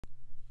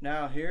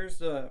Now here's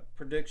the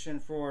prediction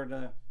for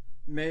the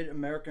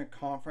Mid-American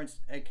Conference,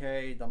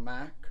 aka the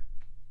MAC.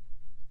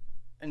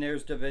 And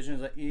there's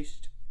divisions of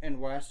East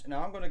and West.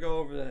 Now I'm going to go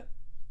over the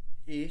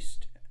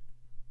East.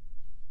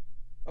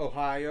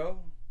 Ohio,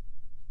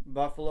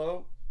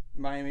 Buffalo,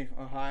 Miami,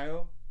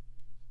 Ohio,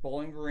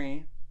 Bowling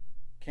Green,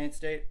 Kent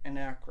State, and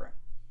Akron.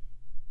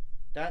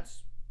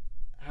 That's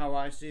how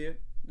I see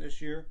it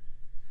this year.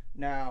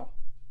 Now,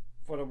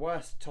 for the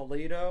West,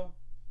 Toledo,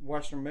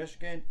 Western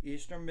Michigan,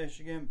 Eastern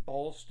Michigan,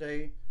 Ball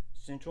State,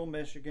 Central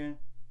Michigan,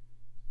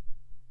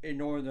 and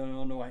Northern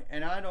Illinois.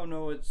 And I don't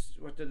know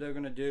what they're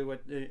going to do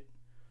with the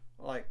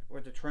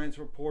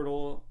transfer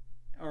portal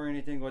or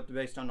anything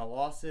based on the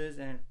losses.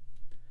 And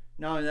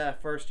not only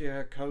that, first year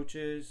head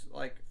coaches,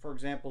 like for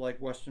example, like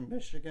Western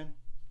Michigan.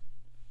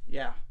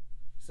 Yeah.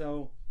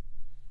 So,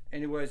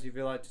 anyways, if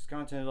you like this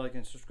content, like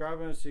and subscribe,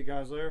 and see you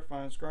guys later.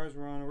 Final scores,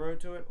 we're on the road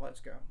to it.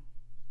 Let's go.